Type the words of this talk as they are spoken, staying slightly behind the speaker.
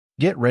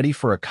Get ready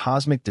for a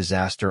cosmic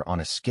disaster on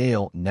a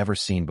scale never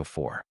seen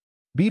before.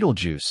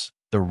 Betelgeuse,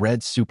 the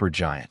red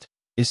supergiant,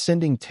 is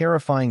sending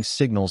terrifying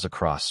signals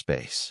across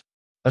space.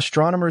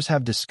 Astronomers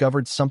have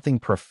discovered something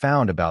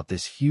profound about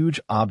this huge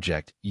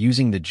object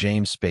using the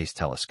James Space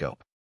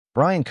Telescope.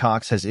 Brian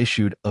Cox has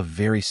issued a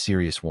very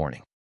serious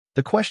warning.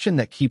 The question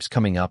that keeps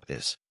coming up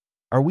is,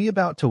 are we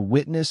about to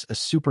witness a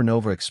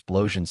supernova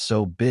explosion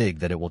so big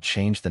that it will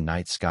change the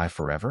night sky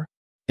forever?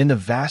 In the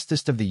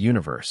vastest of the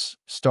universe,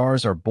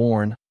 stars are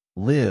born,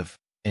 live,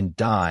 and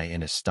die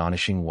in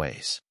astonishing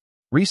ways.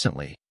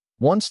 Recently,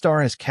 one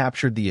star has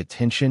captured the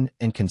attention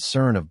and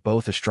concern of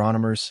both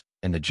astronomers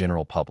and the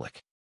general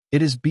public.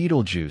 It is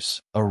Betelgeuse,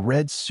 a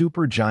red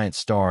supergiant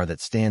star that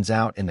stands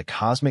out in the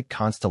cosmic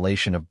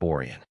constellation of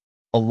Borean.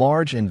 A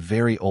large and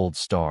very old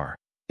star,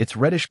 its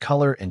reddish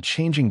color and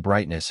changing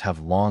brightness have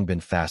long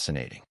been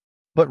fascinating.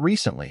 But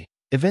recently,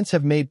 events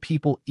have made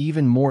people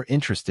even more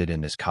interested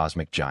in this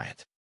cosmic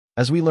giant.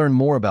 As we learn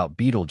more about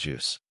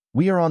Betelgeuse,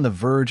 we are on the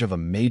verge of a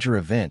major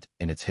event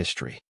in its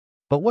history.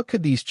 But what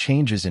could these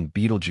changes in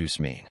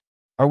Betelgeuse mean?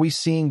 Are we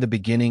seeing the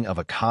beginning of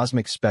a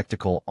cosmic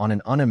spectacle on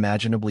an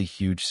unimaginably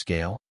huge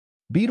scale?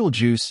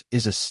 Betelgeuse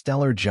is a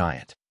stellar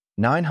giant,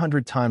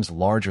 900 times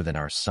larger than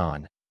our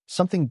Sun,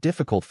 something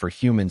difficult for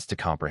humans to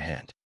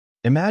comprehend.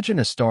 Imagine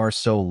a star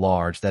so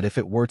large that if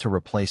it were to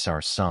replace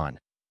our Sun,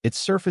 its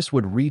surface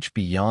would reach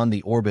beyond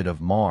the orbit of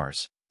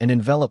Mars and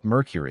envelop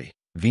Mercury,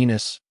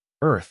 Venus,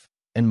 Earth,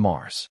 and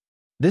Mars.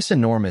 This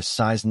enormous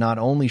size not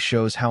only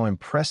shows how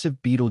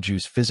impressive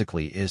Betelgeuse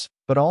physically is,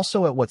 but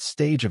also at what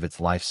stage of its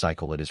life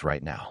cycle it is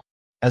right now.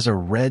 As a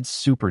red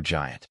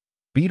supergiant,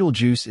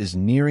 Betelgeuse is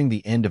nearing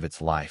the end of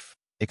its life,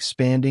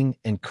 expanding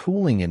and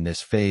cooling in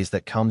this phase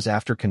that comes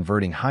after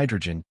converting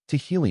hydrogen to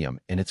helium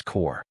in its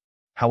core.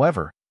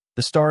 However,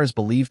 the star is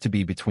believed to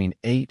be between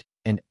 8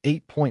 and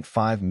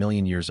 8.5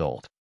 million years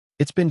old.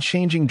 It's been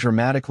changing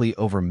dramatically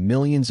over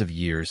millions of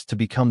years to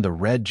become the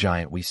red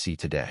giant we see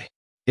today.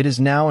 It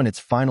is now in its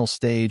final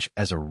stage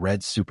as a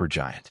red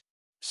supergiant.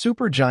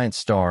 Supergiant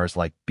stars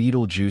like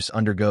Betelgeuse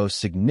undergo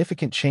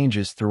significant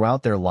changes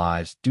throughout their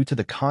lives due to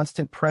the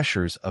constant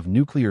pressures of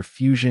nuclear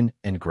fusion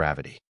and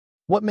gravity.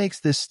 What makes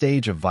this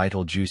stage of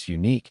Betelgeuse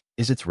unique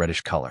is its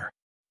reddish color.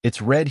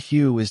 Its red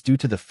hue is due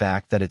to the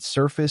fact that its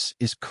surface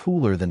is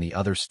cooler than the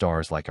other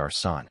stars like our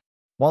Sun.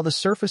 While the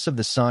surface of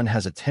the Sun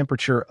has a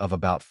temperature of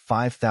about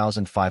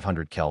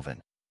 5,500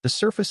 Kelvin, the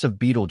surface of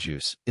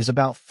Betelgeuse is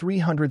about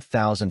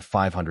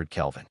 300,500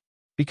 Kelvin.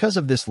 Because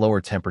of this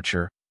lower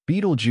temperature,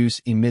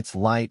 Betelgeuse emits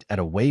light at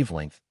a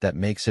wavelength that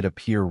makes it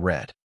appear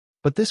red.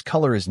 But this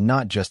color is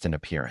not just an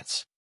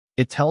appearance.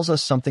 It tells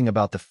us something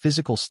about the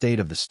physical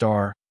state of the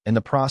star and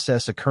the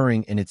process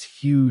occurring in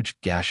its huge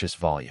gaseous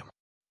volume.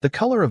 The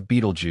color of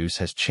Betelgeuse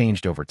has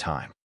changed over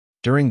time.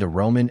 During the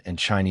Roman and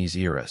Chinese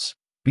eras,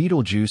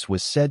 Betelgeuse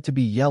was said to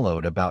be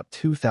yellowed about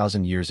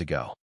 2,000 years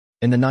ago.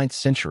 In the 9th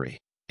century,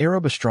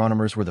 Arab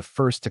astronomers were the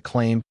first to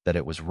claim that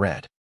it was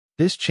red.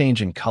 This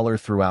change in color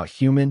throughout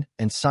human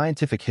and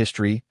scientific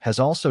history has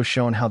also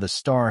shown how the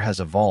star has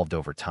evolved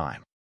over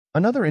time.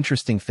 Another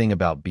interesting thing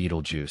about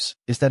Betelgeuse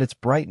is that its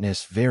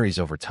brightness varies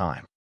over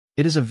time.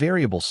 It is a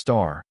variable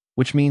star,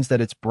 which means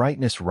that its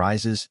brightness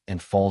rises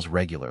and falls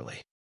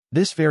regularly.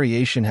 This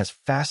variation has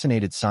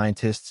fascinated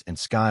scientists and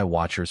sky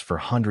watchers for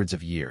hundreds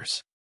of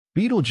years.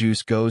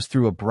 Betelgeuse goes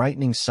through a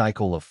brightening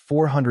cycle of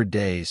 400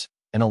 days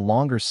and a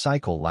longer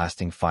cycle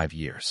lasting 5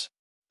 years.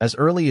 As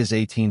early as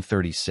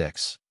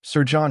 1836,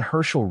 Sir John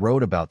Herschel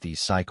wrote about these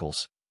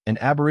cycles,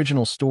 and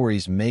Aboriginal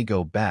stories may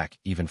go back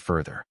even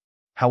further.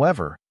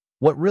 However,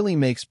 what really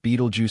makes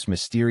Betelgeuse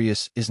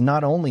mysterious is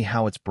not only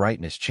how its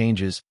brightness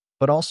changes,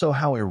 but also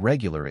how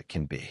irregular it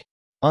can be.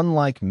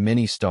 Unlike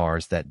many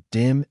stars that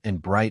dim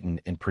and brighten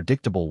in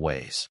predictable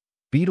ways,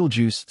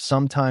 Betelgeuse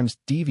sometimes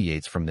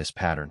deviates from this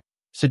pattern,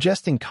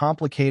 suggesting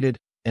complicated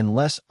and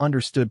less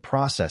understood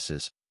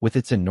processes with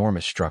its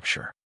enormous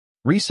structure.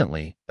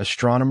 Recently,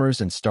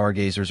 astronomers and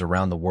stargazers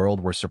around the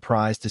world were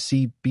surprised to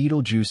see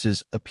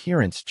Betelgeuse's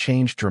appearance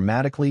change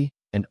dramatically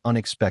and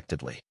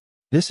unexpectedly.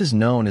 This is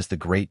known as the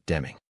Great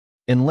Dimming.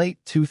 In late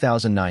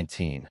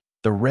 2019,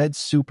 the red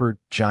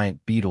supergiant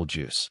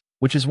Betelgeuse,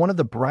 which is one of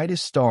the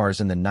brightest stars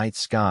in the night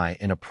sky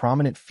and a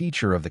prominent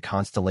feature of the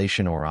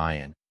constellation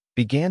Orion,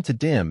 began to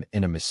dim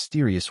in a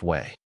mysterious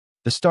way.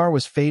 The star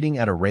was fading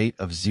at a rate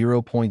of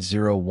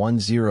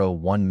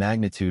 0.0101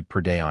 magnitude per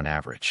day on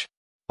average.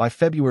 By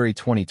February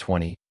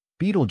 2020,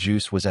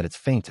 Betelgeuse was at its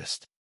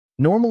faintest.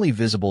 Normally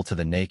visible to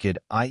the naked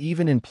eye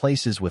even in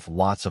places with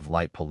lots of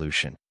light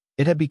pollution,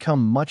 it had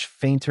become much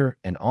fainter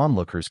and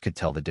onlookers could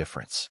tell the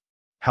difference.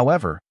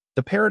 However,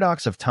 the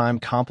paradox of time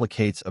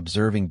complicates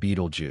observing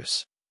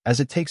Betelgeuse, as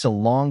it takes a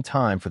long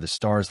time for the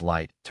star's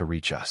light to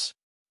reach us.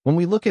 When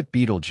we look at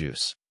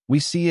Betelgeuse, we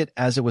see it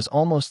as it was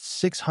almost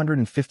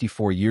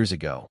 654 years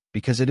ago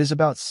because it is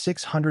about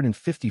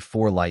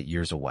 654 light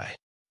years away.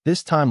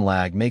 This time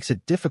lag makes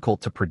it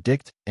difficult to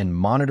predict and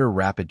monitor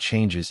rapid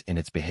changes in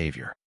its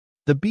behavior.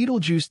 The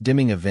Betelgeuse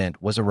dimming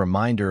event was a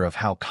reminder of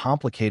how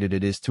complicated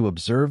it is to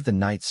observe the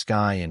night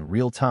sky in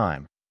real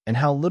time and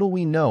how little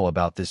we know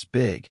about this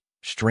big,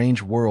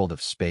 Strange World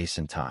of Space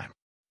and Time.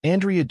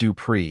 Andrea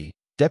Dupree,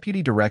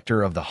 deputy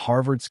director of the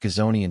Harvard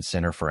Smithsonian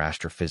Center for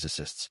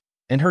Astrophysicists,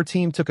 and her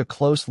team took a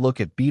close look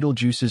at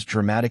Betelgeuse's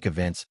dramatic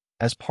events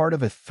as part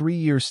of a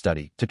 3-year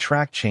study to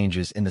track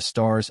changes in the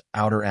star's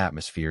outer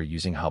atmosphere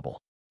using Hubble.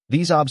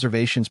 These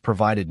observations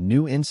provided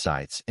new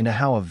insights into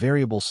how a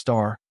variable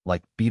star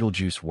like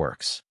Betelgeuse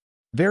works.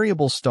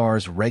 Variable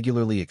stars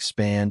regularly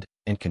expand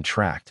and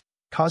contract,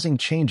 causing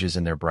changes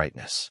in their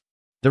brightness.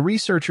 The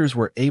researchers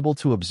were able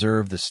to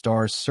observe the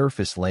star's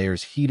surface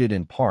layers heated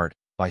in part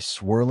by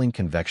swirling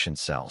convection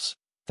cells,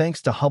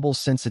 thanks to Hubble's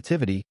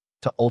sensitivity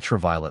to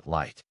ultraviolet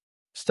light.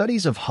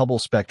 Studies of Hubble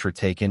spectra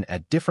taken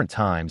at different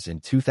times in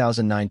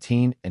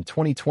 2019 and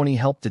 2020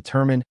 helped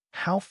determine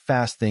how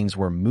fast things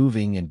were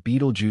moving in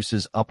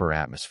Betelgeuse's upper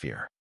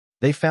atmosphere.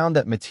 They found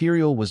that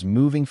material was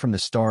moving from the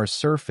star's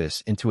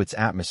surface into its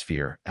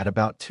atmosphere at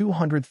about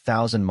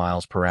 200,000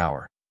 miles per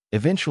hour,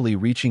 eventually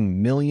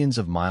reaching millions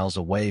of miles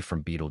away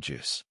from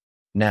Betelgeuse.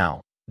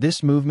 Now,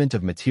 this movement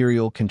of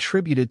material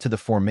contributed to the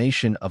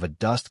formation of a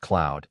dust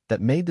cloud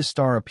that made the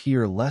star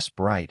appear less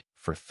bright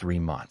for 3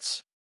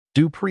 months.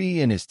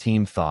 Dupree and his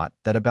team thought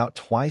that about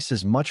twice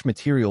as much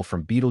material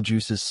from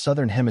Betelgeuse's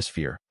southern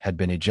hemisphere had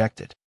been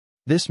ejected.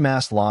 This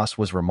mass loss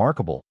was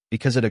remarkable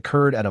because it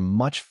occurred at a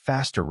much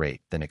faster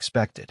rate than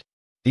expected.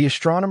 The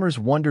astronomers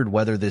wondered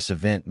whether this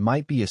event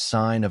might be a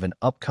sign of an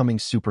upcoming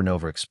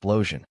supernova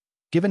explosion,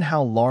 given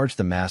how large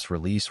the mass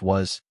release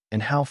was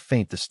and how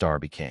faint the star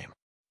became.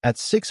 At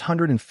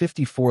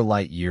 654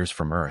 light-years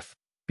from Earth,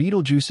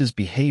 Betelgeuse's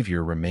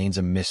behavior remains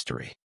a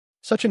mystery.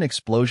 Such an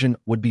explosion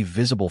would be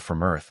visible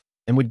from Earth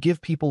and would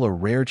give people a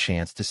rare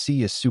chance to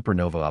see a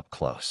supernova up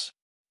close.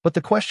 But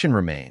the question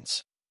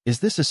remains,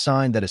 is this a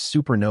sign that a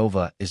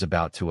supernova is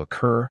about to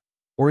occur,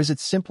 or is it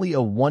simply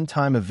a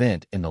one-time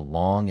event in the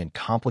long and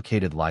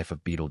complicated life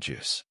of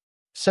Betelgeuse?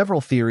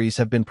 Several theories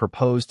have been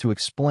proposed to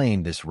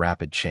explain this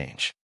rapid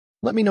change.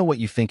 Let me know what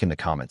you think in the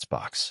comments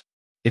box.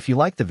 If you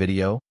liked the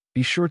video,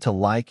 be sure to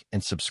like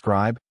and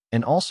subscribe,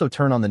 and also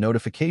turn on the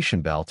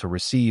notification bell to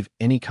receive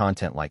any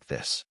content like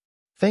this.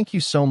 Thank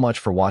you so much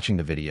for watching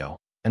the video,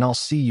 and I'll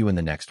see you in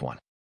the next one.